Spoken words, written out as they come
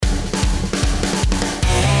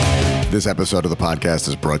This episode of the podcast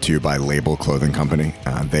is brought to you by Label Clothing Company.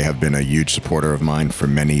 They have been a huge supporter of mine for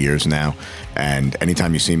many years now. And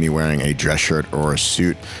anytime you see me wearing a dress shirt or a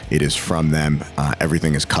suit, it is from them.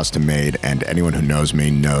 Everything is custom made. And anyone who knows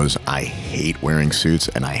me knows I hate wearing suits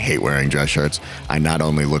and I hate wearing dress shirts. I not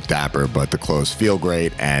only look dapper, but the clothes feel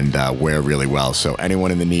great and wear really well. So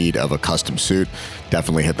anyone in the need of a custom suit,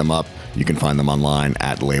 definitely hit them up. You can find them online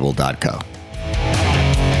at label.co.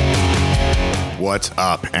 What's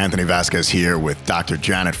up? Anthony Vasquez here with Dr.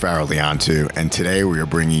 Janet Farrell Leontiou, and today we are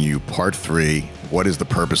bringing you part 3, what is the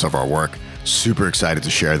purpose of our work? Super excited to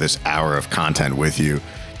share this hour of content with you.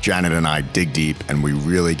 Janet and I dig deep and we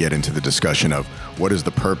really get into the discussion of what is the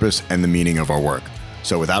purpose and the meaning of our work.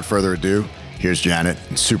 So without further ado, here's Janet,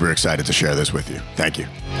 and super excited to share this with you. Thank you.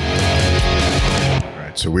 All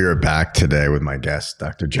right, so we are back today with my guest,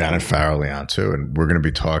 Dr. Janet Farrell Leontiou, and we're going to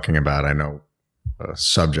be talking about, I know, a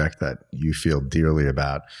subject that you feel dearly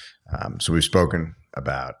about. So we've spoken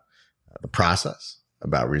about the process,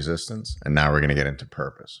 about resistance, and now we're going to get into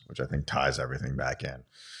purpose, which I think ties everything back in.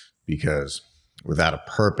 Because without a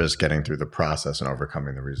purpose, getting through the process and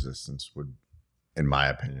overcoming the resistance would, in my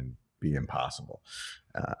opinion, be impossible.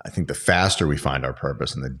 I think the faster we find our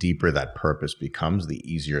purpose and the deeper that purpose becomes, the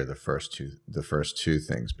easier the first two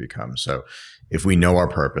things become. So if we know our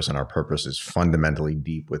purpose and our purpose is fundamentally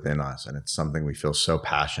deep within us and it's something we feel so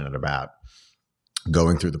passionate about,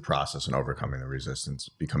 going through the process and overcoming the resistance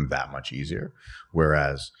become that much easier.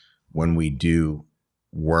 Whereas when we do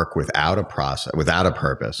work without a process, without a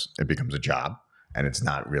purpose, it becomes a job and it's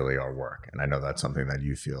not really our work. And I know that's something that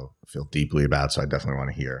you feel deeply about. So I definitely want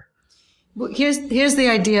to hear. Well, here's the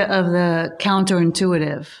idea of the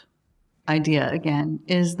counterintuitive idea again,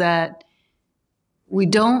 is that we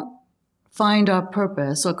don't find our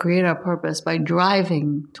purpose or create our purpose by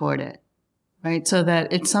driving toward it, right? So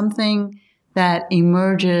that it's something that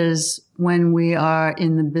emerges when we are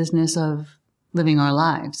in the business of living our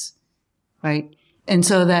lives, right? And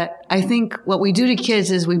so that I think what we do to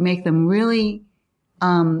kids is we make them really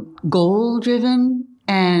goal-driven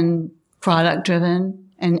and product-driven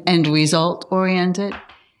and end result oriented.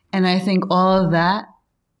 And I think all of that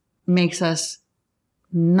makes us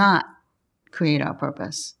not create our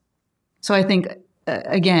purpose. So I think,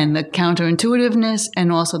 again, the counterintuitiveness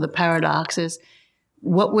and also the paradoxes,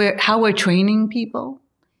 how we're training people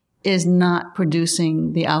is not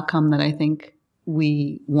producing the outcome that I think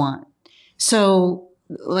we want. So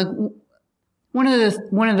like one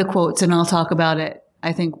of the quotes, and I'll talk about it,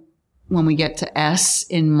 I think when we get to S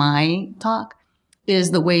in my talk,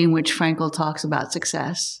 is the way in which Farrell talks about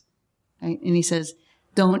success, right? And he says,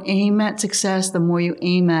 don't aim at success. The more you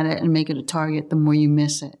aim at it and make it a target, the more you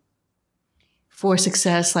miss it. For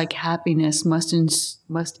success, like happiness, must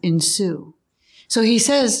ensue. So he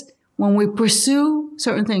says, when we pursue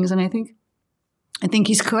certain things, and I think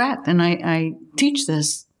he's correct, and I teach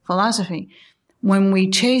this philosophy, when we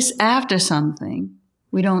chase after something,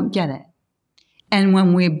 we don't get it. And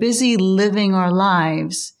when we're busy living our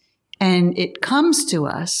lives, and it comes to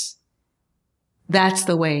us, that's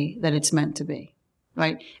the way that it's meant to be,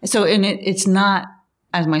 right? So, and it's not,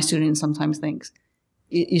 as my student sometimes thinks,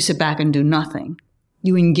 you sit back and do nothing.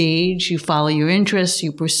 You engage, you follow your interests,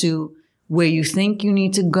 you pursue where you think you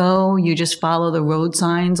need to go, you just follow the road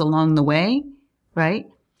signs along the way, right?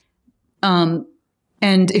 And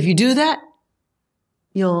if you do that,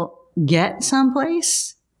 you'll get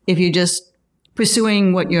someplace. If you just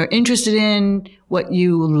pursuing what you're interested in, what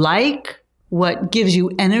you like, what gives you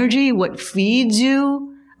energy, what feeds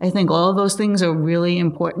you. I think all of those things are really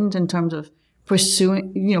important in terms of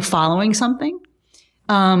pursuing, following something.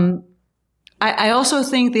 I also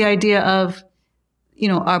think the idea of,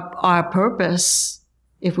 our purpose,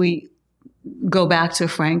 if we go back to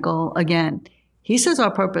Farrell again, he says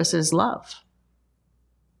our purpose is love.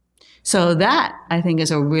 So that, I think,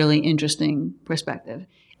 is a really interesting perspective.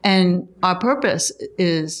 And our purpose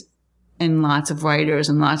is, and lots of writers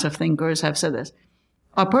and lots of thinkers have said this,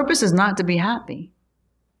 our purpose is not to be happy.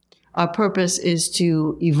 Our purpose is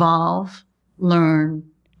to evolve, learn,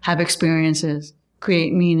 have experiences,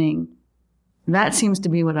 create meaning. That seems to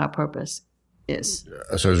be what our purpose is.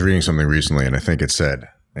 So I was reading something recently, and I think it said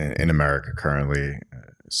in America currently,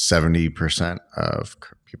 70% of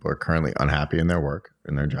people are currently unhappy in their work,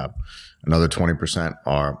 in their job. Another 20%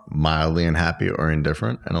 are mildly unhappy or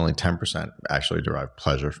indifferent, and only 10% actually derive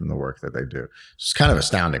pleasure from the work that they do. It's kind of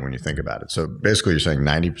astounding when you think about it. So basically, you're saying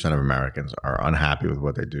 90% of Americans are unhappy with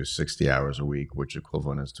what they do 60 hours a week, which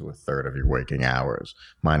equivalent is to a third of your waking hours,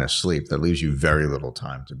 minus sleep. That leaves you very little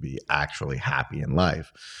time to be actually happy in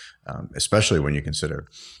life, especially when you consider,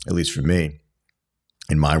 at least for me,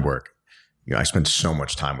 in my work, I spend so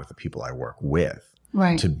much time with the people I work with.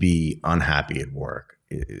 Right. To be unhappy at work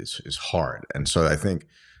is hard. And so I think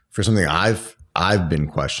for something I've been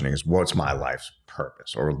questioning is what's my life's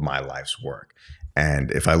purpose or my life's work.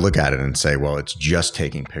 And if I look at it and say, well, it's just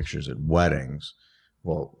taking pictures at weddings.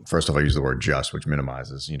 Well, first off, I use the word just, which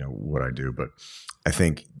minimizes, what I do, but I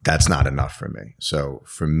think that's not enough for me. So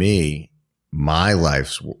for me, my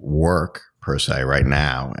life's work per se right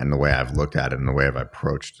now, and the way I've looked at it and the way I've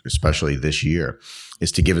approached, especially this year,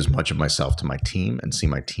 is to give as much of myself to my team and see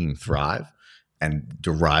my team thrive and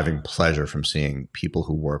deriving pleasure from seeing people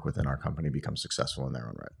who work within our company become successful in their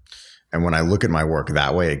own right. And when I look at my work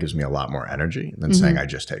that way, it gives me a lot more energy than saying I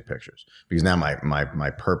just take pictures. Because now my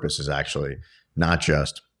purpose is actually not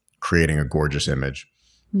just creating a gorgeous image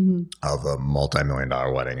of a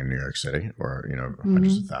multi-million-dollar wedding in New York City or,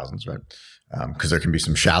 hundreds of thousands, right? Because there can be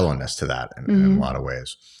some shallowness to that in a lot of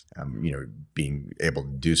ways. Being able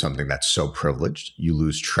to do something that's so privileged, you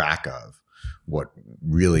lose track of what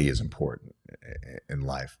really is important in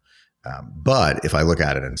life. But if I look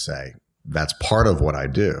at it and say, that's part of what I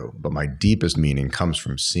do, but my deepest meaning comes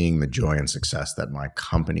from seeing the joy and success that my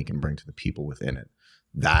company can bring to the people within it.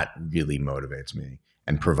 That really motivates me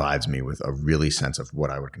and provides me with a really sense of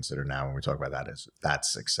what I would consider now when we talk about that is that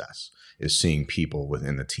success is seeing people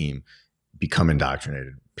within the team become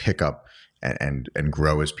indoctrinated, pick up and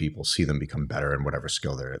grow as people, see them become better in whatever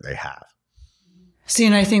skill they have. See,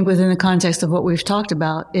 and I think within the context of what we've talked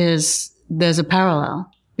about is there's a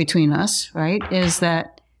parallel between us, right? Is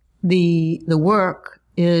that the work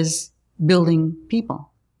is building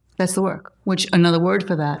people. That's the work, which another word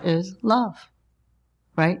for that is love,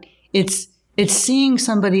 right? It's seeing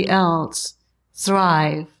somebody else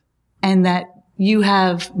thrive and that you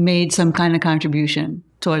have made some kind of contribution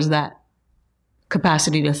towards that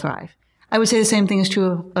capacity to thrive. I would say the same thing is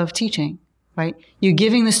true of teaching, right? You're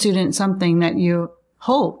giving the student something that you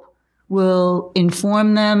hope will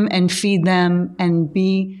inform them and feed them and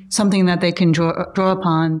be something that they can draw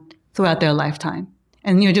upon throughout their lifetime.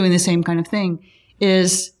 And you're doing the same kind of thing.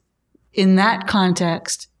 Is in that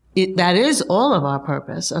context, that is all of our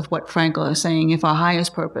purpose of what Frankl is saying. If our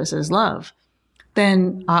highest purpose is love,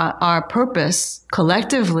 then our purpose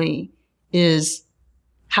collectively is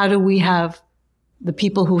how do we have the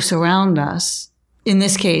people who surround us, in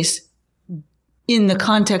this case, in the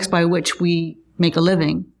context by which we make a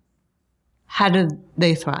living, how do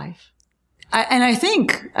they thrive? I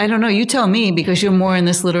think, I don't know, you tell me because you're more in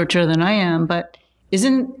this literature than I am, but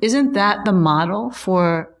isn't that the model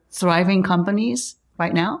for thriving companies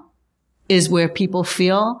right now? Is where people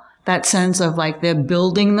feel that sense of like they're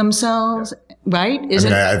building themselves, right?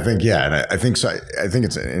 I think, yeah. And I think so. I think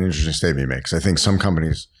it's an interesting statement you make because I think some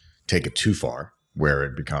companies take it too far where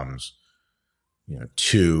it becomes,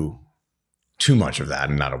 too much of that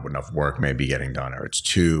and not enough work may be getting done, or it's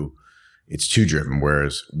too driven.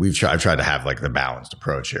 Whereas I've tried to have like the balanced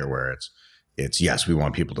approach here where it's yes, we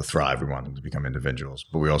want people to thrive. We want them to become individuals,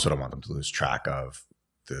 but we also don't want them to lose track of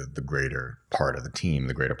the greater part of the team,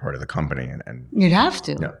 the greater part of the company. And you'd have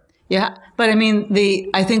to. Yeah. But I mean,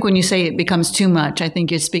 I think when you say it becomes too much, I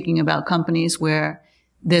think you're speaking about companies where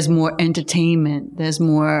there's more entertainment. There's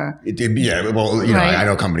more. Right? I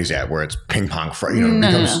know companies where it's ping pong. But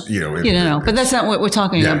that's not what we're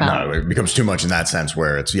talking about. No, it becomes too much in that sense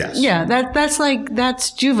where it's yes. Yeah,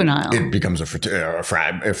 that's juvenile. It becomes a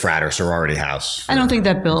frat or sorority house. I don't think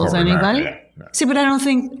that builds anybody. No. See, but I don't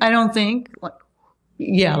think.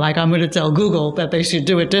 Like I'm going to tell Google that they should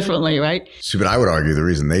do it differently, right? See, but I would argue the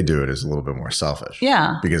reason they do it is a little bit more selfish.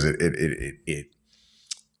 Yeah. Because it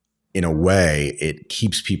in a way, it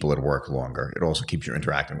keeps people at work longer. It also keeps you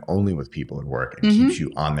interacting only with people at work and keeps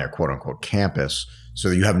you on their quote unquote campus so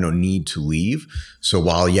that you have no need to leave. So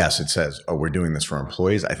while, yes, it says, oh, we're doing this for our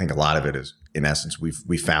employees, I think a lot of it is, in essence,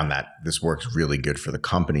 we found that this works really good for the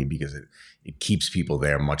company because it keeps people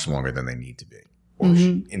there much longer than they need to be. Or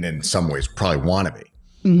and in some ways probably want to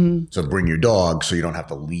be. So bring your dog so you don't have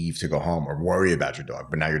to leave to go home or worry about your dog.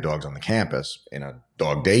 But now your dog's on the campus in a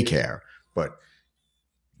dog daycare, but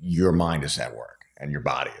your mind is at work and your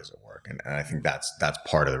body is at work. And I think that's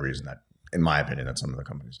part of the reason that, in my opinion, that some of the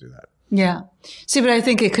companies do that. Yeah. See, but I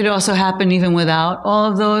think it could also happen even without all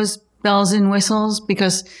of those bells and whistles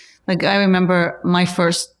because like I remember my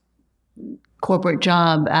first corporate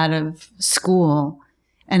job out of school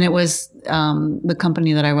and it was the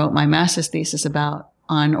company that I wrote my master's thesis about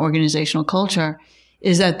on organizational culture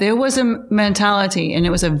is that there was a mentality and it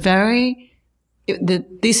was the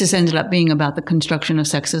thesis ended up being about the construction of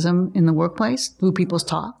sexism in the workplace through people's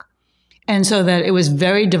talk. And so that it was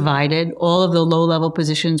very divided. All of the low-level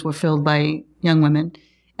positions were filled by young women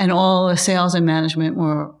and all the sales and management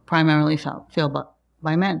were primarily filled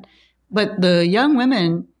by men. But the young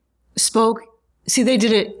women spoke, they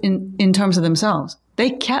did it in terms of themselves. They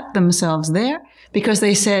kept themselves there because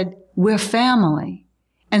they said, we're family.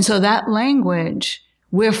 And so that language,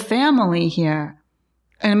 we're family here.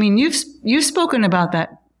 And I mean, you've spoken about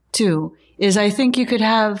that too, is I think you could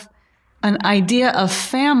have an idea of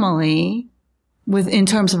family in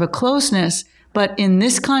terms of a closeness, but in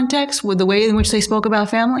this context, with the way in which they spoke about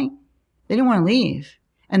family, they didn't want to leave.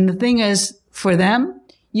 And the thing is, for them,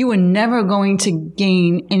 you were never going to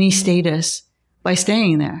gain any status by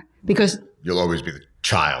staying there because you'll always be the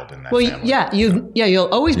child in that family. You'll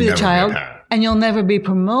always be the child, and you'll never be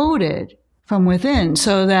promoted from within.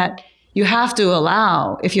 So that you have to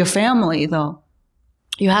allow, if you're family though,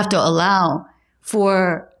 you have to allow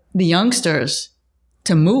for the youngsters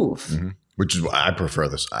to move. Mm-hmm. Which is why I prefer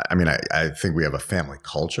this. I mean, I think we have a family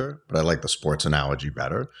culture, but I like the sports analogy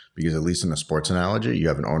better because at least in the sports analogy, you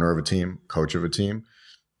have an owner of a team, coach of a team,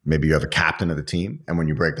 maybe you have a captain of the team. And when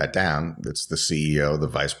you break that down, it's the CEO, the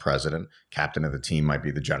vice president, captain of the team might be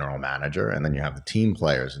the general manager. And then you have the team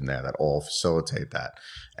players in there that all facilitate that.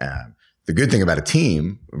 The good thing about a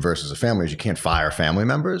team versus a family is you can't fire family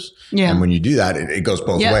members. Yeah. And when you do that, it goes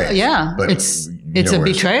both ways. Yeah. But it's a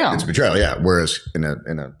betrayal. It's betrayal. Yeah. Whereas in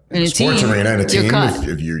a sports arena, in a team,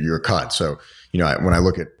 if you're cut. So, when I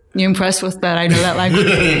look at, you impressed with that? I know that language.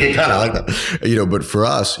 Kind of like that. But for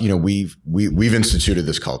us, we've instituted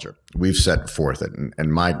this culture. We've set forth it.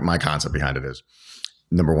 And my concept behind it is,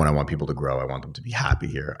 number one, I want people to grow. I want them to be happy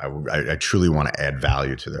here. I truly want to add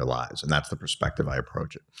value to their lives. And that's the perspective I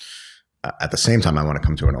approach it. At the same time, I want to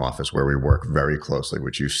come to an office where we work very closely,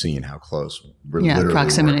 which you've seen how close we're literally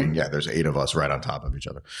proximity. Working. Yeah, there's 8 of us right on top of each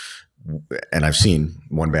other. And I've seen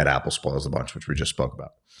one bad apple spoils the bunch, which we just spoke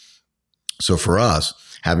about. So for us,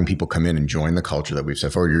 having people come in and join the culture that we've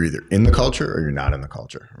set forward, you're either in the culture or you're not in the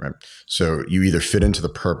culture, right? So you either fit into the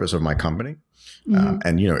purpose of my company,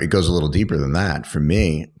 and it goes a little deeper than that. For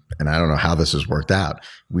me, and I don't know how this has worked out,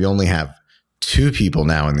 we only have 2 people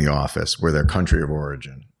now in the office where their country of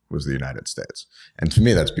origin was the United States. And to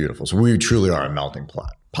me, that's beautiful. So we truly are a melting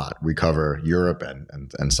pot. We cover Europe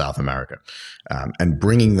and South America. And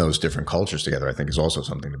bringing those different cultures together, I think, is also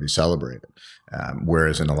something to be celebrated.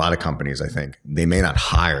 Whereas in a lot of companies, I think they may not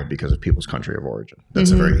hire because of people's country of origin.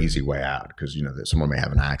 That's a very easy way out because, someone may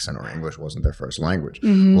have an accent or English wasn't their first language.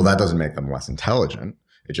 Well, that doesn't make them less intelligent.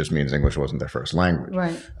 It just means English wasn't their first language.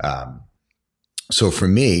 Right. So for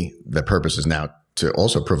me, the purpose is now to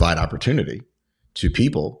also provide opportunity to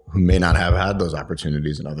people who may not have had those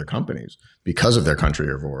opportunities in other companies because of their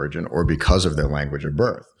country of origin or because of their language of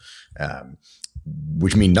birth,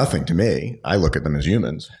 which mean nothing to me. I look at them as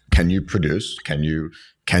humans. Can you produce? Can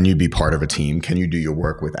you be part of a team? Can you do your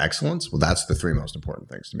work with excellence? Well, that's the 3 most important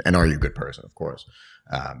things to me. And are you a good person? Of course.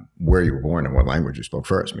 Where you were born and what language you spoke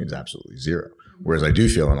first means absolutely zero. Whereas I do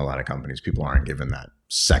feel in a lot of companies, people aren't given that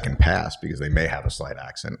second pass because they may have a slight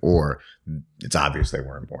accent or it's obvious they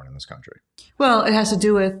weren't born in this country. Well, it has to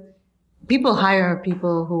do with people hire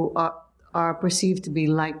people who are perceived to be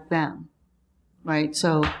like them, right?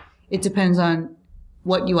 So it depends on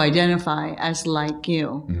what you identify as like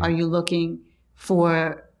you. Mm-hmm. Are you looking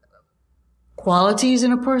for qualities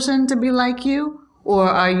in a person to be like you? Or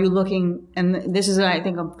are you looking, and this is, I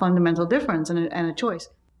think, a fundamental difference and a choice.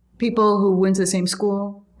 People who went to the same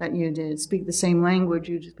school that you did, speak the same language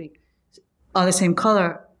you speak, are the same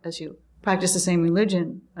color as you, practice the same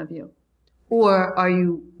religion of you? Or are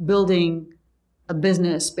you building a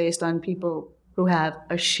business based on people who have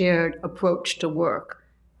a shared approach to work,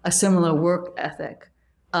 a similar work ethic,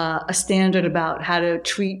 a standard about how to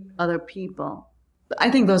treat other people?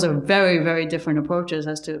 I think those are very, very different approaches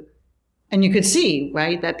and you could see,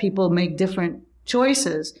 right, that people make different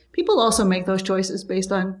choices. People also make those choices based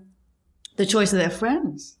on the choice of their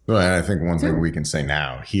friends. Well, and I think one thing we can say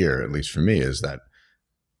now here, at least for me, is that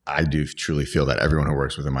I do truly feel that everyone who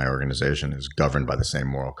works within my organization is governed by the same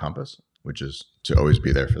moral compass, which is to always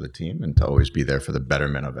be there for the team and to always be there for the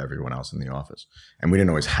betterment of everyone else in the office. And we didn't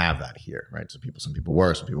always have that here, right? So some people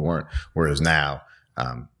were, some people weren't. Whereas now,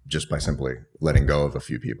 just by simply letting go of a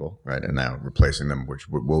few people, right, and now replacing them, which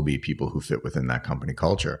will be people who fit within that company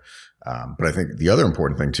culture. But I think the other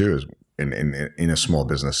important thing too is in a small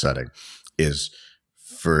business setting is,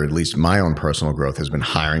 for at least my own personal growth, has been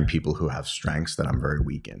hiring people who have strengths that I'm very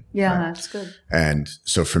weak in. Yeah, right? That's good. And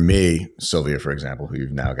so for me, Sylvia, for example, who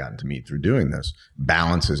you've now gotten to meet through doing this,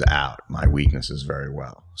 balances out my weaknesses very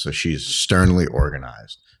well. So she's sternly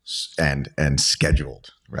organized and scheduled,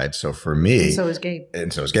 right? So for me, and so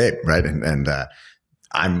is Gabe, right? And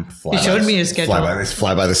I'm you showed me a schedule.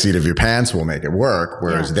 Fly by the seat of your pants. We'll make it work.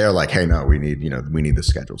 Whereas they're like, hey, no, we need the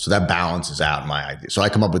schedule. So that balances out my idea. So I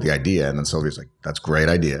come up with the idea, and then Sylvia's like, that's a great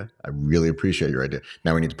idea. I really appreciate your idea.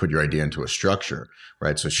 Now we need to put your idea into a structure,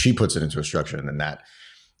 right? So she puts it into a structure, and then that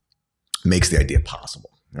makes the idea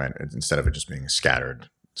possible, right? Instead of it just being a scattered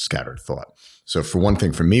thought. So for one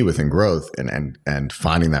thing, for me within growth and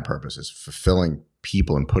finding that purpose is fulfilling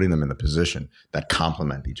people and putting them in the position that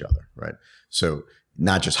complement each other, right? So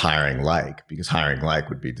not just hiring because hiring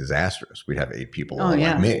would be disastrous. We'd have 8 people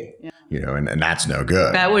like me, and that's no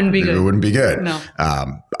good. That wouldn't be good. It wouldn't be good. No.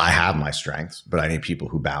 I have my strengths, but I need people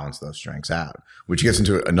who balance those strengths out, which gets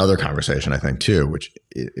into another conversation, I think, too, which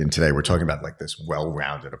in today we're talking about like this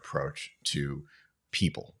well-rounded approach to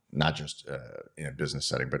people, not just in a business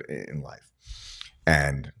setting, but in life.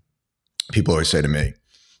 And people always say to me,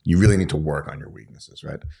 you really need to work on your weaknesses,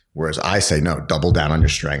 right? Whereas I say, no, double down on your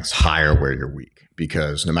strengths, hire where you're weak.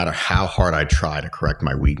 Because no matter how hard I try to correct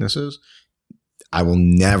my weaknesses, I will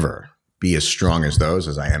never be as strong as those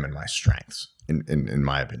as I am in my strengths, in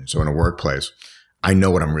my opinion. So in a workplace, I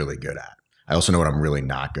know what I'm really good at. I also know what I'm really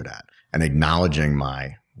not good at. And acknowledging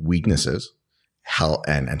my weaknesses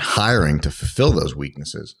and hiring to fulfill those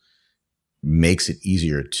weaknesses makes it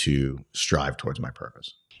easier to strive towards my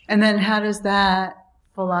purpose. And then how does that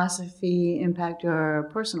philosophy impact your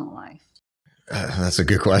personal life? That's a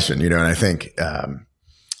good question, and I think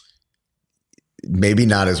maybe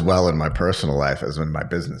not as well in my personal life as in my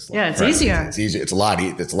business life. Yeah, it's easier. It's easier. It's a lot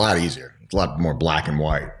easier. It's a lot more black and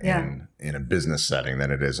white in a business setting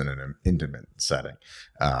than it is in an intimate setting.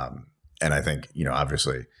 And I think,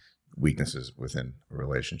 obviously weaknesses within a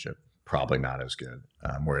relationship, probably not as good.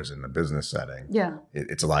 Whereas in the business setting,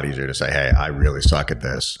 it's a lot easier to say, hey, I really suck at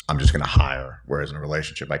this. I'm just going to hire. Whereas in a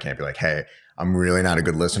relationship, I can't be like, hey, I'm really not a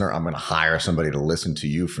good listener. I'm going to hire somebody to listen to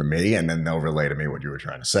you for me, and then they'll relay to me what you were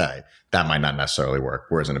trying to say. That might not necessarily work.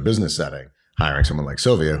 Whereas in a business setting, hiring someone like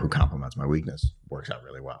Sylvia who complements my weakness works out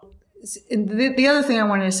really well. The other thing I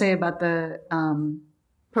wanted to say about the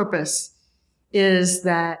purpose is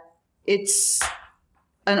that it's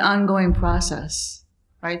an ongoing process,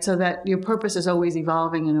 right? So that your purpose is always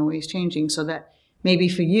evolving and always changing, so that maybe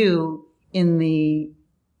for you in the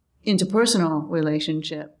interpersonal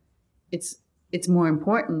relationship, it's more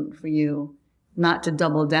important for you not to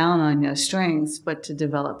double down on your strengths, but to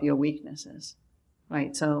develop your weaknesses,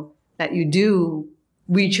 right? So that you do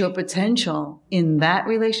reach your potential in that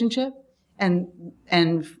relationship. And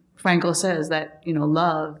Frankl says that,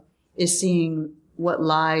 love is seeing what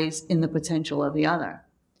lies in the potential of the other.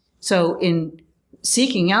 So in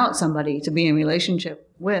seeking out somebody to be in relationship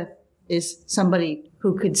with is somebody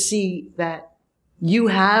who could see that you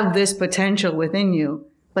have this potential within you,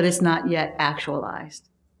 but it's not yet actualized.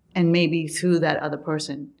 And maybe through that other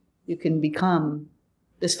person, you can become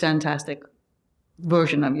this fantastic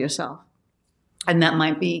version of yourself. And that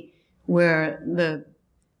might be where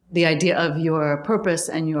the idea of your purpose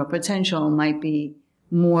and your potential might be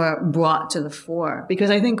more brought to the fore. Because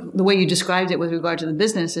I think the way you described it with regard to the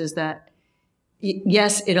business is that,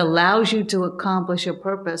 yes, it allows you to accomplish your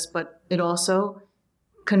purpose, but it also,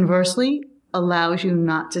 conversely, allows you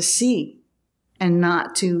not to see and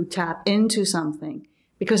not to tap into something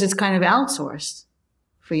because it's kind of outsourced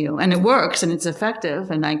for you. And it works and it's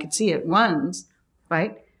effective and I could see it runs,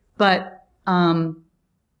 right? But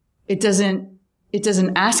it doesn't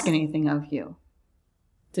ask anything of you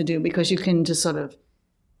to do because you can just sort of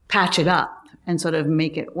patch it up and sort of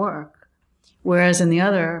make it work. Whereas in the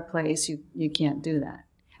other place, you can't do that.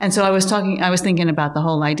 And so I was thinking about the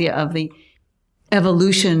whole idea of the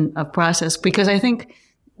evolution of process, because I think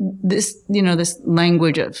this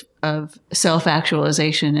language of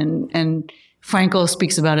self-actualization, and Frankl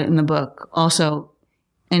speaks about it in the book also,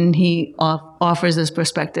 and he offers this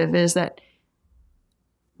perspective, is that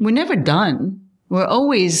we're never done. We're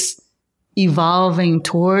always evolving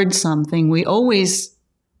towards something. We always,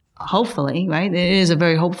 hopefully, right? It is a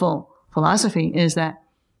very hopeful philosophy, is that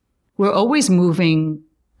we're always moving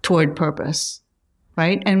toward purpose,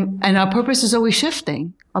 right? And our purpose is always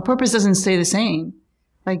shifting. Our purpose doesn't stay the same.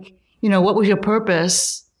 Like, what was your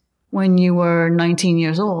purpose when you were 19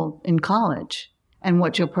 years old in college? And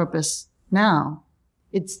what's your purpose now?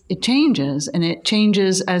 It changes, and it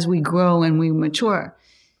changes as we grow and we mature.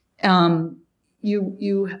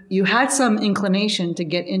 You had some inclination to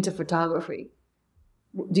get into photography.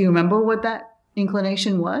 Do you remember what that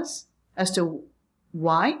inclination was as to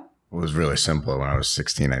why? It was really simple. When I was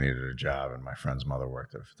 16, I needed a job, and my friend's mother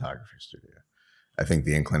worked at a photography studio. I think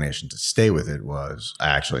the inclination to stay with it was I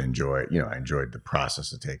actually enjoyed the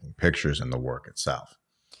process of taking pictures and the work itself.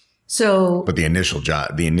 So, but the initial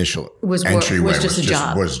was entryway was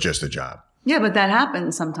just a job. Yeah, but that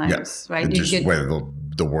happens sometimes, right? It's just where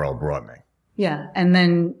the world brought me. Yeah, and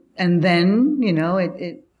then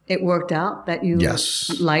it worked out that you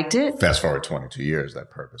liked it. Fast forward 22 years, that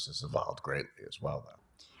purpose has evolved greatly as well, though.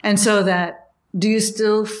 And so do you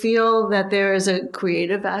still feel that there is a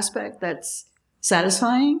creative aspect that's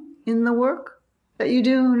satisfying in the work that you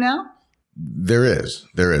do now? There is.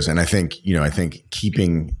 And I think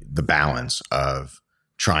keeping the balance of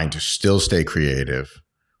trying to still stay creative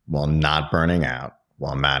while not burning out,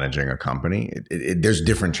 while managing a company, there's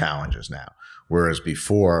different challenges now. Whereas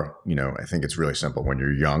before, I think it's really simple. When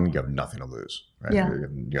you're young, you have nothing to lose, right? Yeah.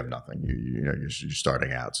 You have nothing. You're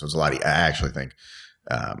starting out. So it's a lot. I actually think,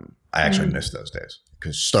 I actually miss those days,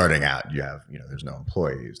 because starting out, you have, there's no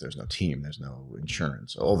employees, there's no team, there's no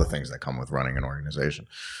insurance, all the things that come with running an organization.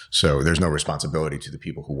 So there's no responsibility to the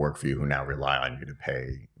people who work for you, who now rely on you to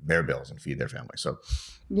pay their bills and feed their family. So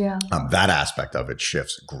that aspect of it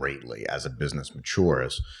shifts greatly as a business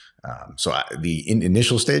matures. The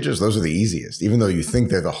initial stages, those are the easiest. Even though you think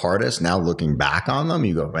they're the hardest, now looking back on them,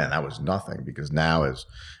 you go, man, that was nothing, because now as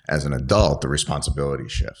an adult, the responsibility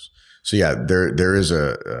shifts. So yeah, there is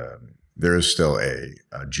still a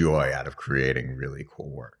joy out of creating really cool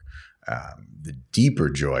work. The deeper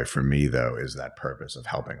joy for me, though, is that purpose of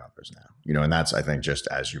helping others now. And that's, I think, just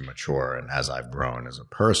as you mature and as I've grown as a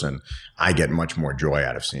person, I get much more joy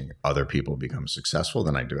out of seeing other people become successful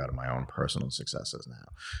than I do out of my own personal successes now.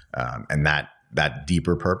 And that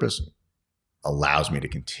deeper purpose allows me to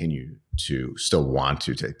continue to still want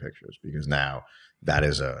to take pictures, because now that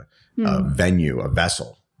is a venue, a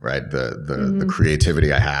vessel. Right. The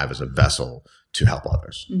creativity I have is a vessel to help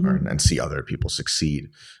others and see other people succeed.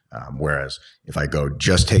 Whereas if I go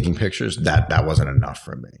just taking pictures, that wasn't enough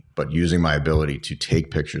for me. But using my ability to take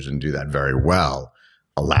pictures and do that very well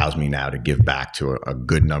allows me now to give back to a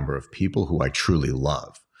good number of people who I truly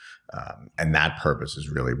love. And that purpose is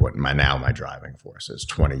really what my driving force is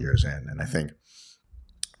 20 years in. And I think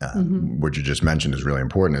what you just mentioned is really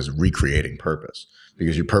important, is recreating purpose,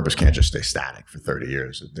 because your purpose can't just stay static for 30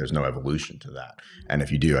 years. There's no evolution to that. And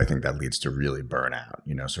if you do, I think that leads to really burnout.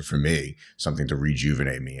 So for me, something to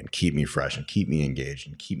rejuvenate me and keep me fresh and keep me engaged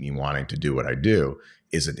and keep me wanting to do what I do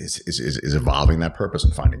is evolving that purpose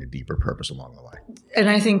and finding a deeper purpose along the way. And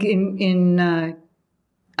I think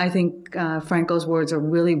Frankel's words are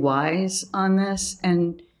really wise on this.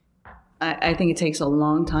 And I think it takes a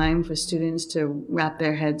long time for students to wrap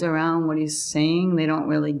their heads around what he's saying. They don't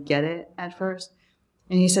really get it at first.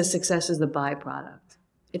 And he says success is the byproduct.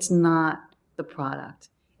 It's not the product.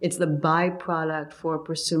 It's the byproduct for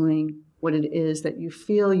pursuing what it is that you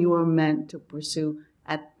feel you are meant to pursue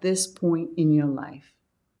at this point in your life.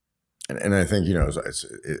 And I think,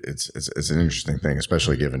 it's an interesting thing,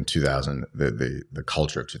 especially given the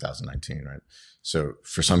culture of 2019, right? So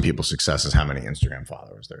for some people, success is how many Instagram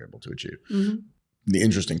followers they're able to achieve. Mm-hmm. The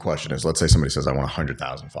interesting question is, let's say somebody says, I want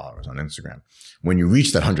 100,000 followers on Instagram. When you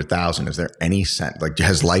reach that 100,000, is there any sense,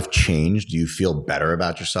 has life changed? Do you feel better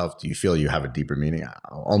about yourself? Do you feel you have a deeper meaning?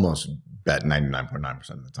 I'll almost bet 99.9%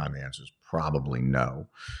 of the time the answer is probably no.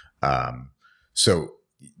 So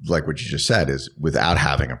like what you just said is, without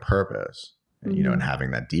having a purpose, and having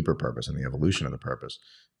that deeper purpose and the evolution of the purpose,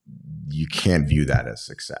 you can't view that as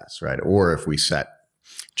success, right? Or if we set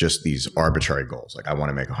just these arbitrary goals, like I want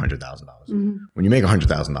to make $100,000 a year. When you make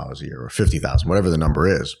 $100,000 a year or 50,000, whatever the number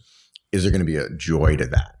is there going to be a joy to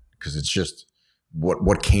that? Because it's just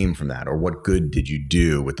what came from that, or what good did you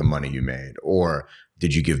do with the money you made, or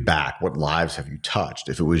did you give back? What lives have you touched?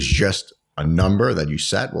 If it was just a number that you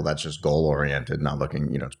set, well, that's just goal oriented, not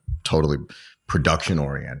looking, totally production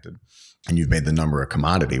oriented, and you've made the number a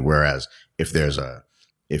commodity. Whereas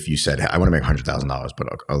if you said, hey, I want to make $100,000, but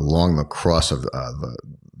along the cross of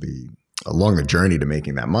along the journey to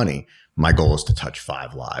making that money, my goal is to touch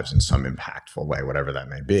 5 lives in some impactful way, whatever that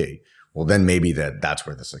may be. Well, then maybe that's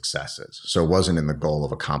where the success is. So it wasn't in the goal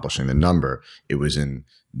of accomplishing the number. It was in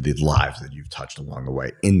the lives that you've touched along the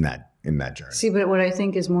way in that journey. See, but what I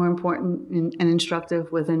think is more important and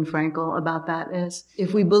instructive within Frankel about that is,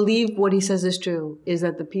 if we believe what he says is true, is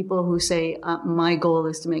that the people who say, my goal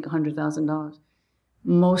is to make $100,000,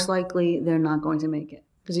 most likely they're not going to make it.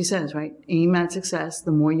 Because he says, right, aim at success.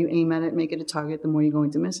 The more you aim at it, make it a target, the more you're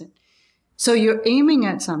going to miss it. So you're aiming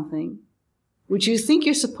at something which you think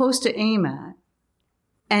you're supposed to aim at,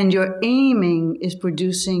 and your aiming is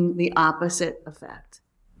producing the opposite effect.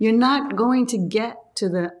 You're not going to get to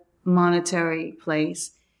the monetary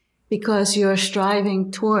place because you're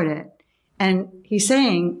striving toward it. And he's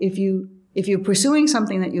saying, if you're pursuing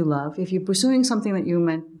something that you love, if you're pursuing something that you're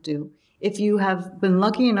meant to do, if you have been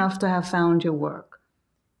lucky enough to have found your work,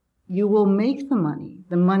 you will make the money.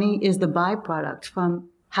 The money is the byproduct from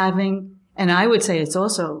having, and I would say it's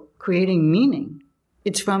also creating meaning.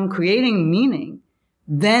 It's from creating meaning,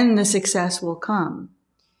 then the success will come.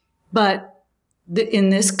 But in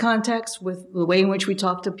this context, with the way in which we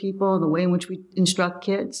talk to people, the way in which we instruct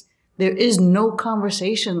kids, there is no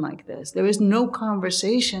conversation like this. There is no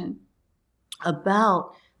conversation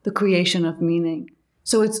about the creation of meaning.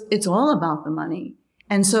 So it's all about the money.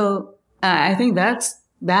 And so I think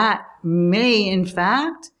that may in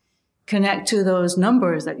fact connect to those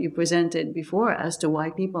numbers that you presented before as to why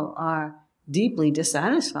people are deeply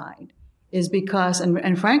dissatisfied, is because,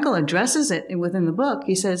 and Frankl addresses it within the book.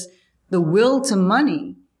 He says, the will to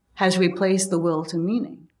money has replaced the will to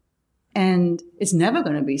meaning. And it's never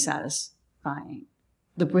going to be satisfying.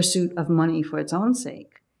 The pursuit of money for its own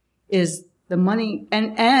sake is the money.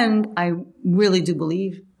 And I really do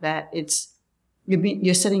believe that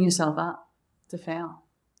you're setting yourself up to fail.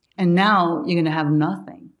 And now you're going to have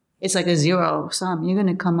nothing. It's like a zero sum. You're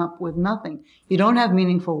going to come up with nothing. You don't have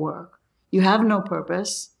meaningful work. You have no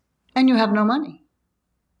purpose, and you have no money.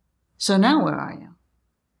 So now where are you?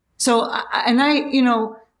 So,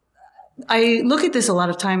 I look at this a lot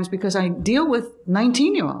of times because I deal with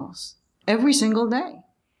 19-year-olds every single day.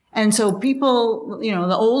 And so people,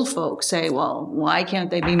 the old folks say, well, why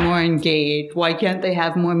can't they be more engaged? Why can't they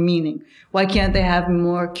have more meaning? Why can't they have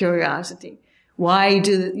more curiosity? Why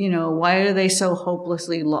are they so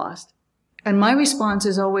hopelessly lost? And my response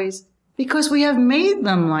is always, because we have made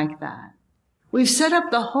them like that. We've set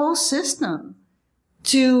up the whole system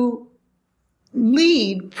to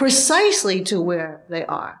lead precisely to where they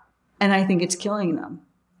are. And I think it's killing them.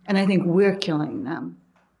 And I think we're killing them.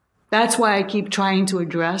 That's why I keep trying to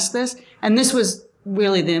address this. And this was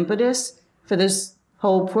really the impetus for this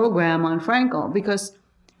whole program on Frankl, because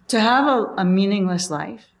to have a meaningless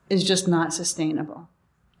life is just not sustainable.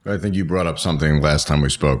 I think you brought up something last time we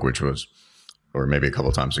spoke, which was, or maybe a couple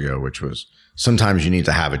of times ago, which was sometimes you need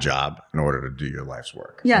to have a job in order to do your life's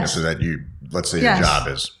work. Yes. So that let's say your job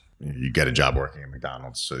is, you get a job working at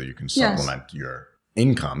McDonald's so that you can supplement your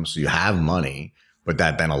income. So you have money, but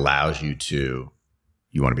that then allows you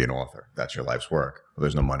want to be an author. That's your life's work. Well,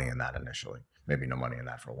 there's no money in that initially. Maybe no money in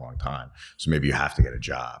that for a long time. So maybe you have to get a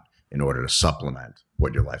job in order to supplement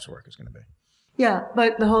what your life's work is going to be. Yeah,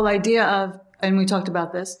 but the whole idea of, and we talked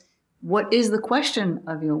about this, what is the question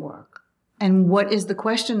of your work? And what is the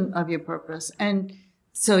question of your purpose? And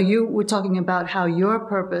so you were talking about how your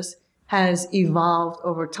purpose has evolved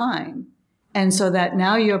over time. And so that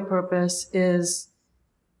now your purpose is,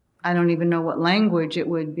 I don't even know what language it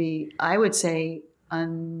would be. I would say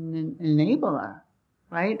an enabler,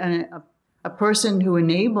 right? A person who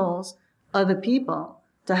enables other people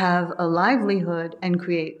to have a livelihood and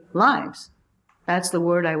create lives. That's the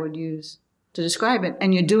word I would use to describe it.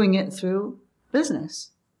 And you're doing it through business,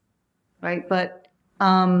 right? But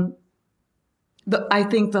I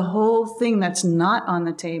think the whole thing that's not on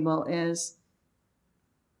the table is,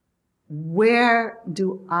 where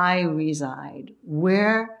do I reside?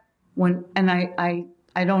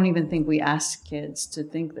 I don't even think we ask kids to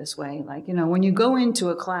think this way. Like, when you go into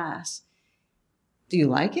a class, do you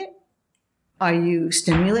like it? Are you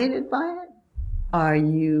stimulated by it? Are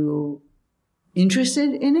you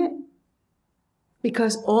interested in it?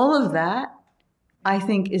 Because all of that, I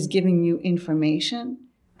think, is giving you information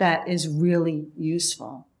that is really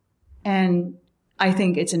useful. And I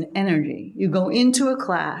think it's an energy. You go into a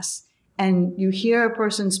class and you hear a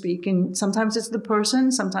person speak, and sometimes it's the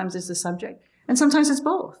person, sometimes it's the subject, and sometimes it's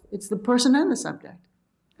both. It's the person and the subject.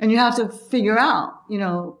 And you have to figure out,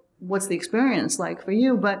 what's the experience like for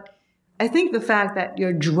you. But I think the fact that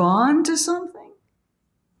you're drawn to something,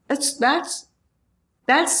 that's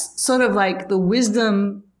sort of like the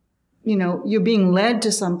wisdom, you're being led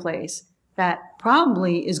to someplace that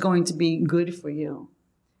probably is going to be good for you.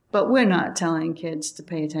 But we're not telling kids to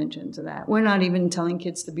pay attention to that. We're not even telling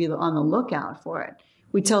kids to be on the lookout for it.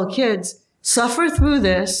 We tell kids, suffer through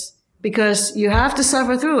this because you have to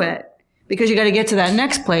suffer through it because you got to get to that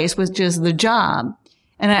next place, which is the job.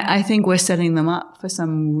 And I think we're setting them up for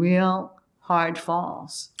some real hard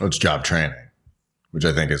falls. Well, it's job training, which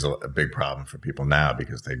I think is a big problem for people now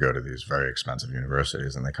because they go to these very expensive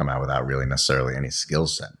universities and they come out without really necessarily any skill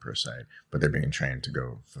set per se, but they're being trained to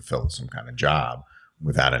go fulfill some kind of job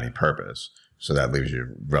without any purpose. So that leaves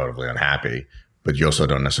you relatively unhappy, but you also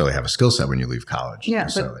don't necessarily have a skill set when you leave college. Yeah,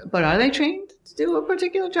 but are they trained to do a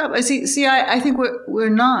particular job? I think we're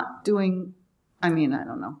not doing, I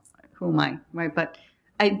don't know, who am I, right? But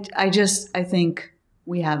I think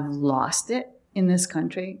we have lost it in this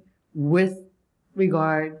country with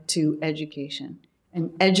regard to education.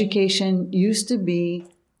 And education used to be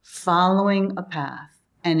following a path,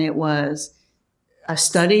 and it was a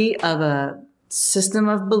study of a system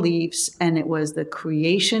of beliefs, and it was the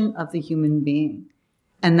creation of the human being.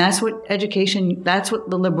 And that's what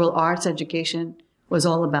the liberal arts education was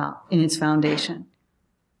all about in its foundation.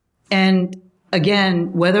 And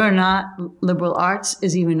again, whether or not liberal arts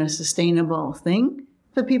is even a sustainable thing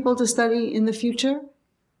for people to study in the future,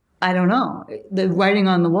 I don't know. The writing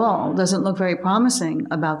on the wall doesn't look very promising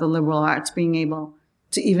about the liberal arts being able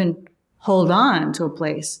to even hold on to a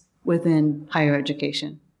place within higher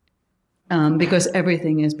education, because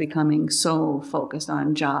everything is becoming so focused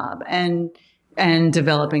on job and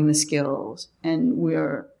developing the skills, and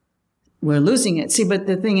we're losing it. See, but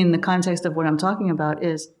the thing in the context of what I'm talking about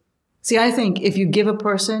is, I think if you give a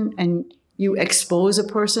person and you expose a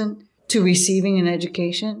person to receiving an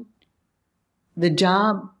education, the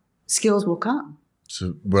job skills will come.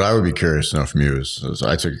 So what I would be curious to know from you is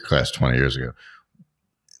I took a class 20 years ago.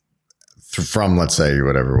 From, let's say,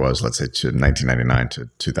 whatever it was, let's say to 1999 to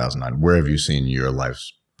 2009, where have you seen your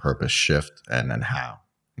life's purpose shift, and then how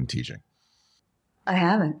in teaching? I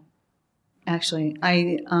haven't, actually.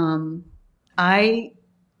 I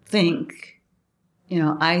think,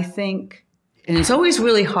 and it's always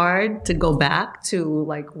really hard to go back to,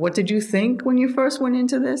 like, what did you think when you first went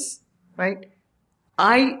into this, right?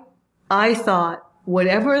 I thought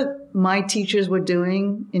whatever my teachers were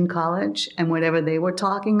doing in college and whatever they were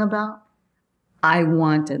talking about, I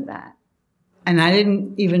wanted that. And I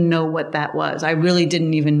didn't even know what that was. I really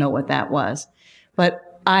didn't even know what that was. But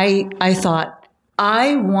I thought,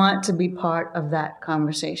 I want to be part of that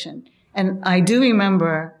conversation. And I do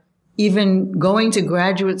remember even going to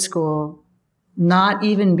graduate school, not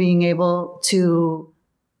even being able to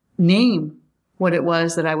name what it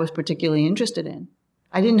was that I was particularly interested in.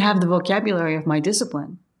 I didn't have the vocabulary of my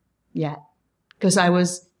discipline yet, because I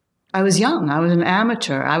was young. I was an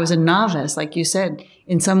amateur. I was a novice. Like you said,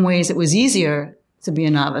 in some ways it was easier to be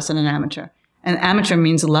a novice than an amateur. And amateur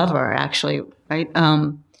means lover, actually, right?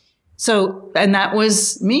 And that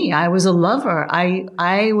was me. I was a lover.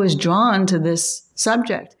 I was drawn to this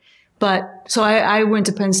subject. So I went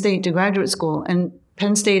to Penn State to graduate school, and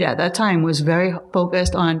Penn State at that time was very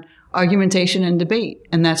focused on argumentation and debate.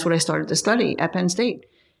 And that's what I started to study at Penn State.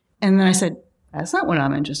 And then I said, that's not what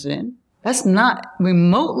I'm interested in. That's not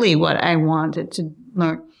remotely what I wanted to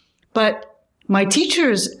learn. But my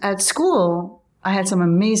teachers at school, I had some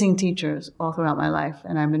amazing teachers all throughout my life,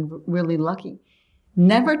 and I've been really lucky,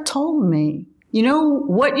 never told me,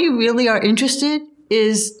 what you really are interested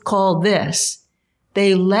is called this.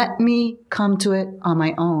 They let me come to it on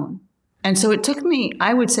my own. And so it took me,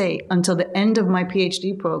 I would say, until the end of my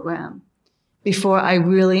PhD program before I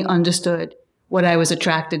really understood what I was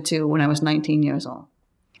attracted to when I was 19 years old.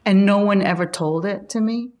 And no one ever told it to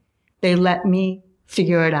me. They let me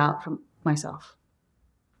figure it out for myself.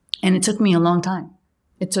 And it took me a long time.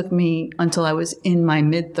 It took me until I was in my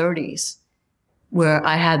mid-30s, where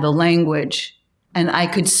I had the language and I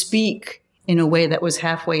could speak in a way that was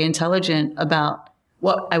halfway intelligent about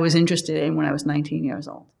what I was interested in when I was 19 years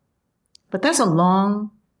old. But that's a long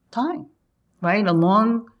time, right? A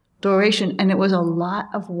long duration. And it was a lot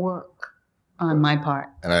of work on my part.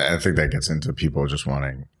 And I think that gets into people just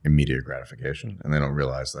wanting immediate gratification. And they don't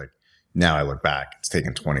realize, like, now I look back, it's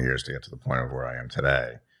taken 20 years to get to the point of where I am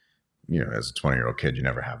today. As a 20-year-old kid, you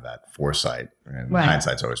never have that foresight. And right.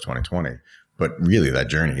 Hindsight's always 20/20. But really, that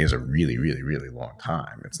journey is a really, really, really long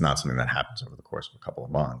time. It's not something that happens over the course of a couple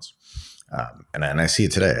of months. And I see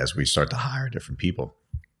it today as we start to hire different people.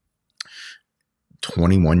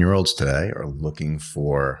 21-year-olds today are looking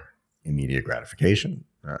for immediate gratification.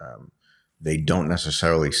 They don't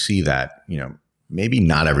necessarily see that, maybe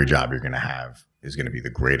not every job you're going to have is going to be the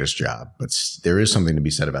greatest job, but there is something to be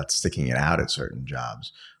said about sticking it out at certain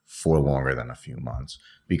jobs for longer than a few months,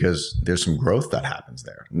 because there's some growth that happens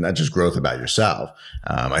there, not just growth about yourself.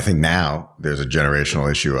 I think now there's a generational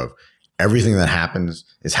issue of everything that happens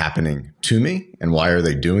is happening to me. And why are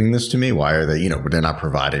they doing this to me? Why are they, they're not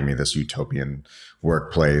providing me this utopian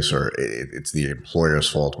workplace, or it's the employer's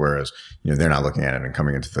fault. Whereas, they're not looking at it and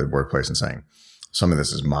coming into the workplace and saying, some of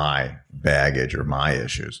this is my baggage or my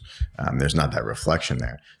issues. There's not that reflection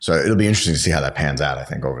there. So it'll be interesting to see how that pans out, I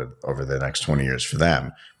think, over the next 20 years for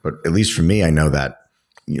them. But at least for me, I know that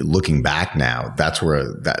looking back now, that's where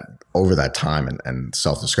that over that time and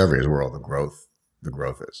self-discovery is where all the growth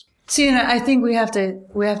is. See, and I think we have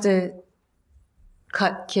to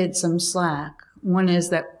cut kids some slack. One is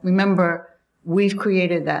that, remember, we've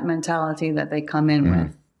created that mentality that they come in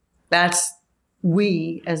with. That's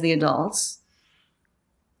we as the adults.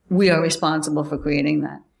 we are responsible for creating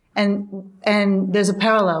that. And there's a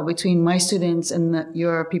parallel between my students and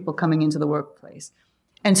your people coming into the workplace.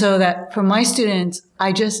 And so that for my students,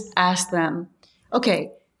 I just ask them,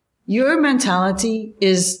 okay, your mentality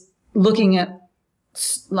is looking at,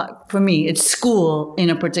 like for me, it's school in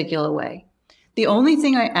a particular way. The only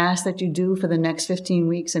thing I ask that you do for the next 15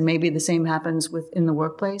 weeks, and maybe the same happens within the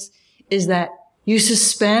workplace, is that you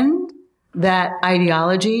suspend that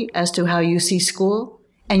ideology as to how you see school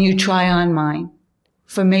and you try on mine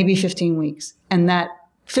for maybe 15 weeks. And that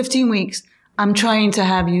 15 weeks, I'm trying to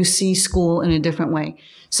have you see school in a different way.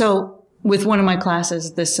 So with one of my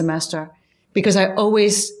classes this semester, because I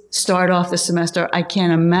always start off the semester, I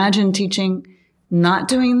can't imagine teaching not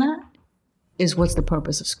doing that, is what's the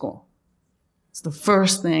purpose of school? It's the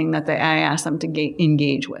first thing that I ask them to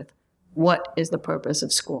engage with. What is the purpose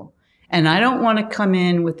of school? And I don't want to come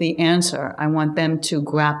in with the answer. I want them to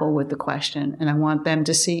grapple with the question, and I want them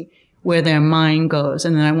to see where their mind goes.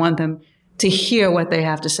 And then I want them to hear what they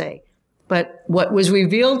have to say. But what was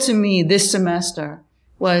revealed to me this semester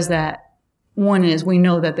was that one is we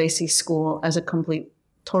know that they see school as a complete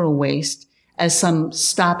total waste, as some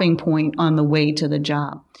stopping point on the way to the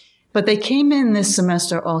job. But they came in this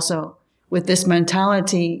semester also with this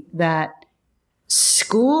mentality that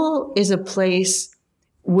school is a place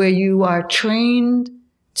where you are trained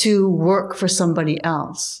to work for somebody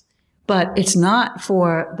else. But it's not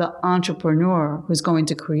for the entrepreneur who's going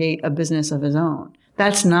to create a business of his own.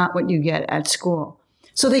 That's not what you get at school.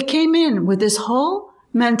 So they came in with this whole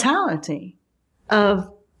mentality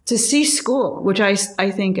of to see school, which I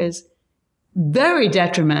think is very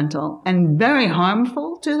detrimental and very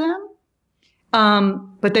harmful to them.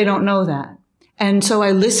 But they don't know that. And so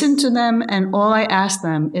I listen to them, and all I ask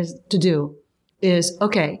them to do is,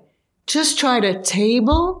 okay, just try to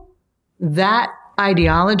table that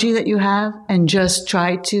ideology that you have and just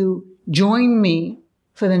try to join me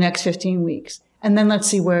for the next 15 weeks. And then let's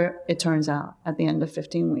see where it turns out at the end of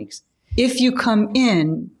 15 weeks. If you come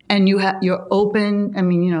in and you're open, I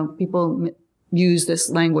mean, people use this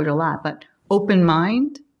language a lot, but open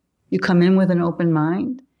mind, you come in with an open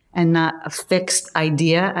mind and not a fixed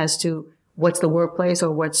idea as to what's the workplace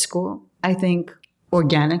or what's school, I think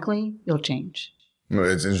organically you'll change. Well,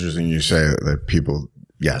 it's interesting you say that people,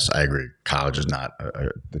 yes, I agree. College is not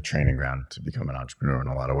the training ground to become an entrepreneur in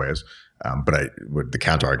a lot of ways. But what the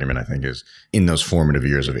counter argument, I think, is in those formative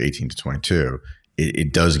years of 18 to 22,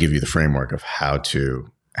 it does give you the framework of how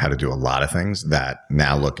to do a lot of things that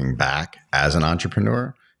now looking back as an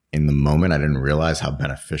entrepreneur, in the moment, I didn't realize how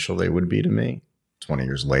beneficial they would be to me 20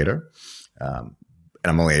 years later. And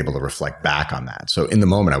I'm only able to reflect back on that. So in the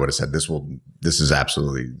moment, I would have said, this is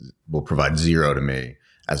absolutely will provide zero to me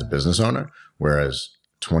as a business owner. Whereas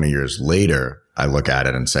 20 years later, I look at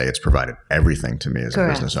it and say it's provided everything to me as a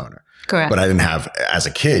business owner. Correct. But I didn't have, as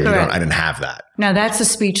a kid, I didn't have that. Now that's a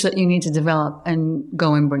speech that you need to develop and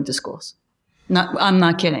go and bring to schools. I'm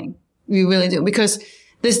not kidding. You really do. Because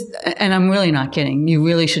this, and I'm really not kidding, you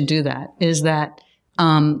really should do that, is that,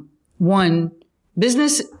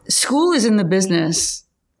 school is in the business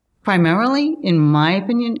primarily, in my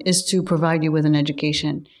opinion, is to provide you with an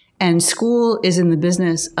education. And school is in the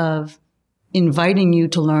business of inviting you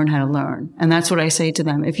to learn how to learn. And that's what I say to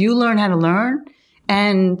them. If you learn how to learn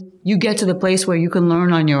and you get to the place where you can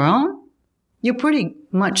learn on your own, you're pretty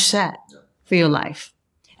much set for your life.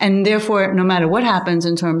 And therefore, no matter what happens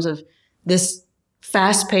in terms of this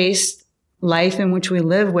fast-paced life in which we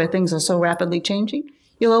live, where things are so rapidly changing,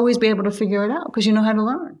 you'll always be able to figure it out because you know how to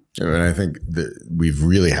learn. And I think that we've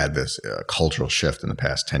really had this cultural shift in the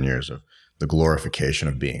past 10 years of the glorification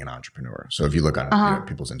of being an entrepreneur. So if you look on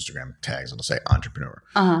people's Instagram tags, it'll say entrepreneur.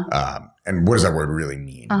 And what does that word really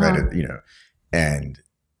mean? Right? And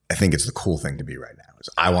I think it's the cool thing to be right now is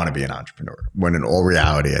I want to be an entrepreneur. When in all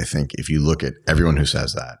reality, I think if you look at everyone who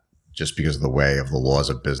says that, just because of the way of the laws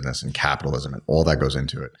of business and capitalism and all that goes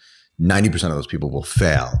into it, 90% of those people will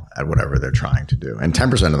fail at whatever they're trying to do. And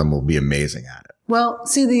 10% of them will be amazing at it. Well,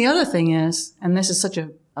 see, the other thing is, and this is such a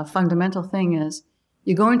fundamental thing, is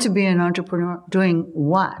you're going to be an entrepreneur doing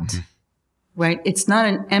what? Right? It's not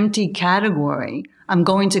an empty category. I'm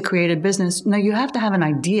going to create a business. No, you have to have an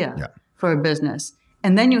idea for a business.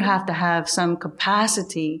 And then you have to have some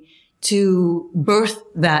capacity to birth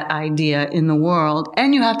that idea in the world.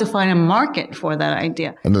 And you have to find a market for that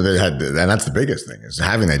idea. And that's the biggest thing is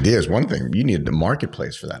having the idea is one thing. You need the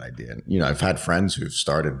marketplace for that idea. I've had friends who've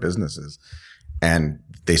started businesses and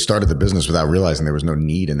they started the business without realizing there was no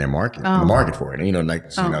need in their market, the market for it.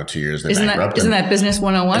 And, 2 years, they bankrupted. Isn't that business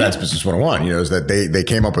 101? That's business 101, is that they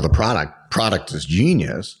came up with a product is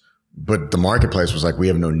genius, But the marketplace was like, we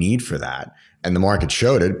have no need for that. And the market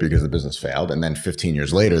showed it because the business failed. And then 15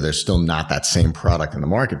 years later, there's still not that same product in the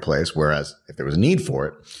marketplace. Whereas if there was a need for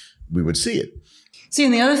it, we would see it. See,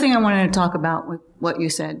 and the other thing I wanted to talk about with what you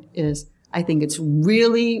said is I think it's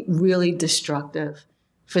really, really destructive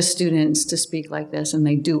for students to speak like this. And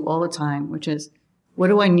they do all the time, which is, what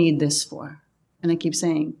do I need this for? And I keep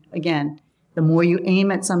saying, again, the more you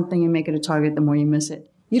aim at something and make it a target, the more you miss it.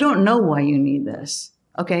 You don't know why you need this.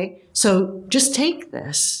 Okay. So just take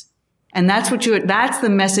this. And that's the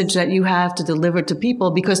message that you have to deliver to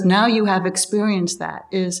people, because now you have experienced that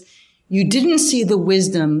is you didn't see the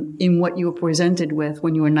wisdom in what you were presented with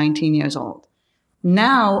when you were 19 years old.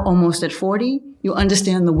 Now, almost at 40, you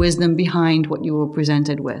understand the wisdom behind what you were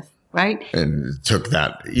presented with, right? And it took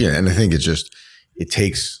that. Yeah. And I think it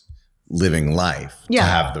takes living life to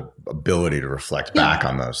have the ability to reflect back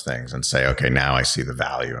on those things and say, okay, now I see the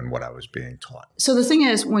value in what I was being taught. So the thing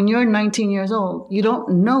is, when you're 19 years old, you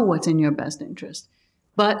don't know what's in your best interest.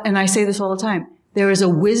 But, and I say this all the time, there is a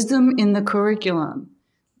wisdom in the curriculum.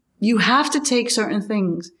 You have to take certain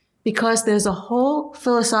things because there's a whole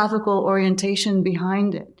philosophical orientation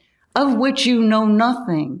behind it, of which you know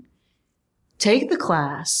nothing. Take the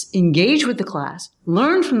class, engage with the class,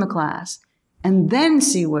 learn from the class, and then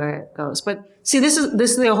see where it goes. But see, this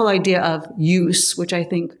is the whole idea of use, which I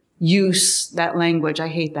think that language, I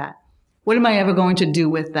hate that. What am I ever going to do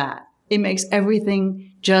with that? It makes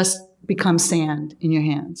everything just become sand in your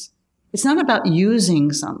hands. It's not about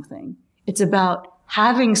using something. It's about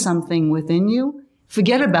having something within you.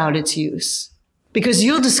 Forget about its use, because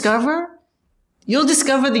you'll discover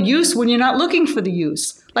the use when you're not looking for the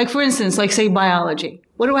use. Like, for instance, like say biology.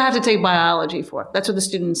 What do I have to take biology for? That's what the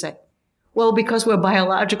students say. Well, because we're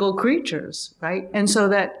biological creatures, right? And so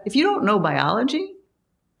that if you don't know biology,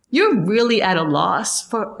 you're really at a loss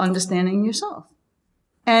for understanding yourself.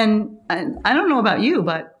 And I don't know about you,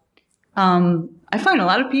 but I find a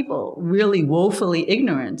lot of people really woefully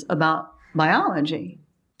ignorant about biology.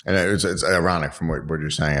 And it's ironic from what you're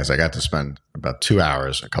saying is I got to spend about 2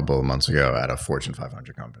 hours a couple of months ago at a Fortune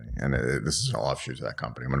 500 company. And this is an offshoot of that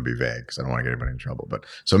company. I'm going to be vague because I don't want to get anybody in trouble. But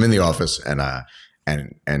so I'm in the office and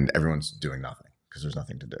everyone's doing nothing because there's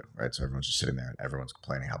nothing to do, right? So everyone's just sitting there and everyone's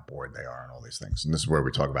complaining how bored they are and all these things. And this is where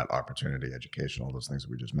we talk about opportunity, education, all those things that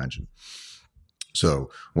we just mentioned.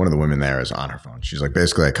 So one of the women there is on her phone. She's like,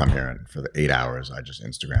 basically, I come here and for the 8 hours, I just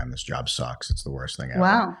Instagram. This job sucks. It's the worst thing ever.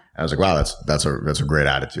 Wow. And I was like, wow, that's a great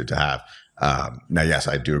attitude to have. Now, yes,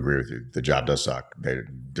 I do agree with you. The job does suck.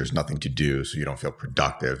 There's nothing to do, so you don't feel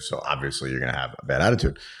productive. So obviously, you're going to have a bad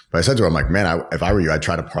attitude. But I said to her, I'm like, man, if I were you, I'd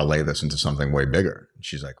try to parlay this into something way bigger. And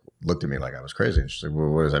she's like, looked at me like I was crazy. And she's like, well,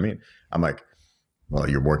 what does that mean? I'm like, well,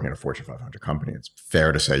 you're working at a Fortune 500 company. It's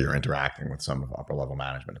fair to say you're interacting with some of upper level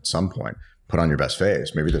management at some point. Put on your best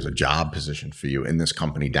face. Maybe there's a job position for you in this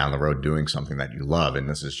company down the road doing something that you love. And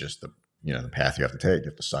this is just the path you have to take. You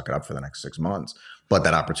have to suck it up for the next 6 months, but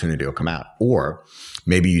that opportunity will come out. Or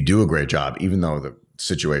maybe you do a great job, even though the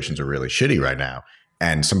situations are really shitty right now,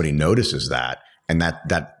 and somebody notices that, and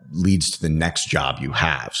that leads to the next job you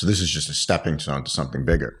have. So this is just a stepping stone to something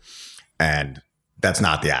bigger. And that's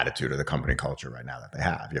not the attitude of the company culture right now that they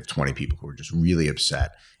have. You have 20 people who are just really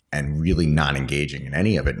upset and really not engaging in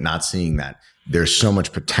any of it, not seeing that there's so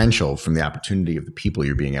much potential from the opportunity of the people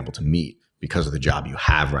you're being able to meet because of the job you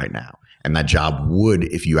have right now. And that job would,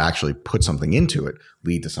 if you actually put something into it,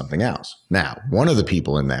 lead to something else. Now, one of the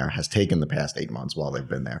people in there has taken the past 8 months while they've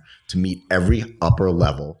been there to meet every upper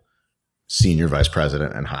level senior vice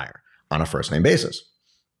president and higher on a first name basis.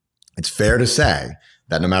 It's fair to say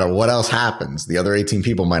that no matter what else happens, the other 18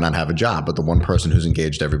 people might not have a job, but the one person who's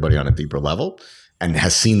engaged everybody on a deeper level and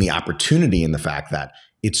has seen the opportunity in the fact that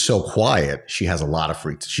it's so quiet, she has a lot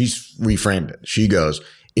of she's reframed it. She goes,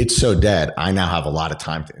 it's so dead, I now have a lot of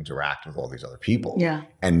time to interact with all these other people. Yeah.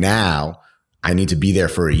 And now I need to be there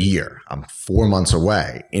for a year. I'm 4 months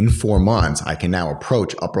away. In 4 months, I can now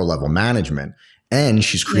approach upper level management. And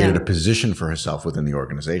she's created a position for herself within the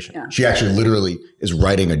organization. Yeah. She actually literally is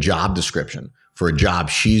writing a job description for a job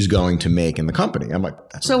she's going to make in the company. I'm like,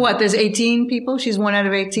 so what? There's 18 people? She's 1 out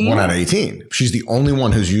of 18? 1 out of 18. She's the only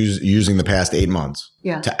one who's using the past 8 months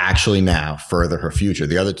to actually now further her future.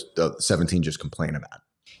 The other 17 just complain about it.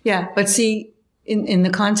 Yeah. But see, in the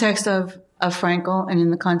context of Frankel and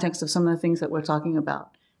in the context of some of the things that we're talking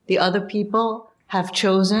about, the other people have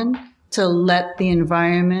chosen to let the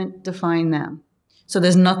environment define them. So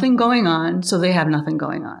there's nothing going on, so they have nothing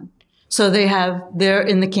going on. So they're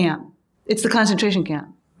in the camp. It's the concentration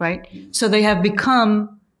camp, right? So they have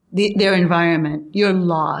become their environment. You're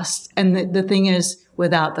lost. And the thing is,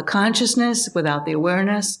 without the consciousness, without the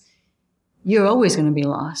awareness, you're always going to be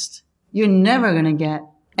lost. You're never going to get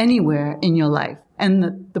anywhere in your life.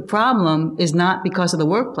 And the problem is not because of the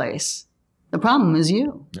workplace. The problem is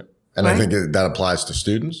you. Yep. And right? I think that applies to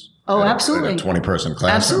students. Oh, absolutely. In a 20-person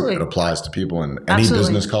classroom. Absolutely. It applies to people in any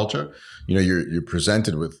business culture. You know, you're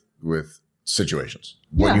presented with situations.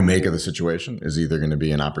 What you make of the situation is either going to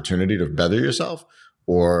be an opportunity to better yourself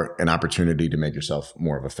or an opportunity to make yourself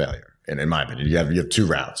more of a failure. And in my opinion, you have two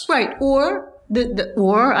routes. Right. Or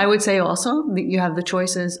I would say also that you have the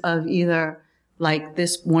choices of either like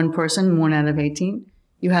this one person, 1 out of 18.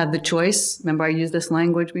 You have the choice. Remember, I used this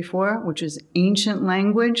language before, which is ancient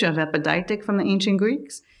language of epidictic from the ancient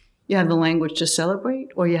Greeks. You have the language to celebrate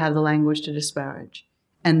or you have the language to disparage.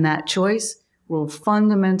 And that choice will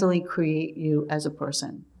fundamentally create you as a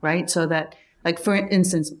person, right? So that, like, for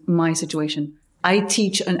instance, my situation, I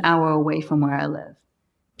teach an hour away from where I live.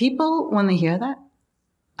 People, when they hear that,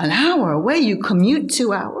 an hour away, you commute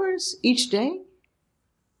 2 hours each day.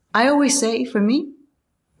 I always say, for me,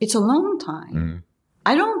 it's alone time. Mm-hmm.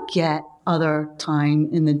 I don't get other time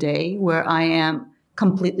in the day where I am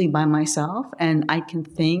completely by myself and I can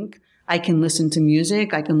think, I can listen to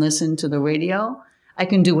music, I can listen to the radio, I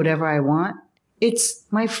can do whatever I want. It's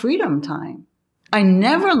my freedom time. I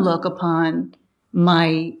never look upon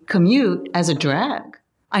my commute as a drag.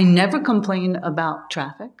 I never complain about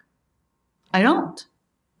traffic. I don't.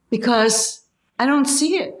 Because I don't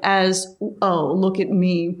see it as, oh, look at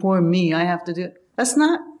me, poor me, I have to do it. That's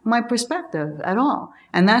not my perspective at all.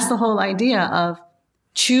 And that's the whole idea of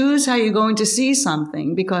choose how you're going to see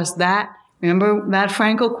something, because that, remember that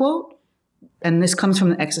Frankel quote? And this comes from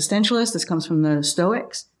the existentialists, this comes from the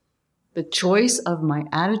Stoics. The choice of my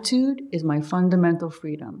attitude is my fundamental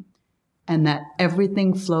freedom, and that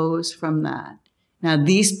everything flows from that. Now,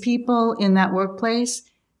 these people in that workplace,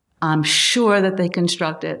 I'm sure that they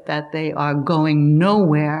construct it that they are going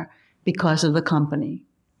nowhere because of the company,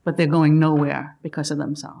 but they're going nowhere because of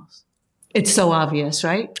themselves. It's so obvious,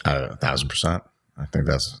 right? 1,000%. I think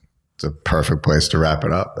that's the perfect place to wrap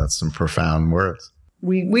it up. That's some profound words.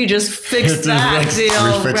 We just fixed that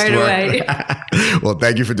deal right away. Well,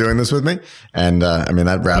 thank you for doing this with me. And I mean,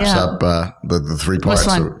 that wraps up the 3 parts.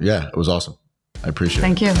 So, it was awesome. I appreciate it.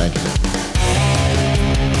 Thank you. Thank you.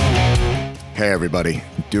 Hey, everybody.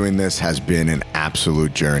 Doing this has been an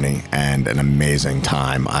absolute journey and an amazing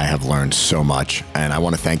time. I have learned so much, and I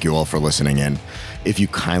want to thank you all for listening in. If you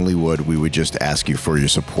kindly would, we would just ask you for your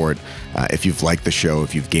support. If you've liked the show,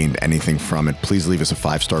 if you've gained anything from it, please leave us a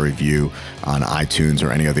 5-star review on iTunes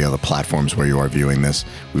or any of the other platforms where you are viewing this.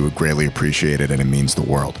 We would greatly appreciate it, and it means the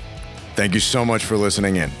world. Thank you so much for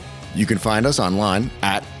listening in. You can find us online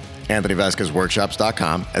at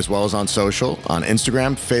AnthonyVasquezWorkshops.com, as well as on social, on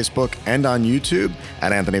Instagram, Facebook, and on YouTube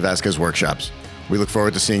at Anthony Vasquez Workshops. We look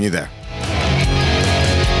forward to seeing you there.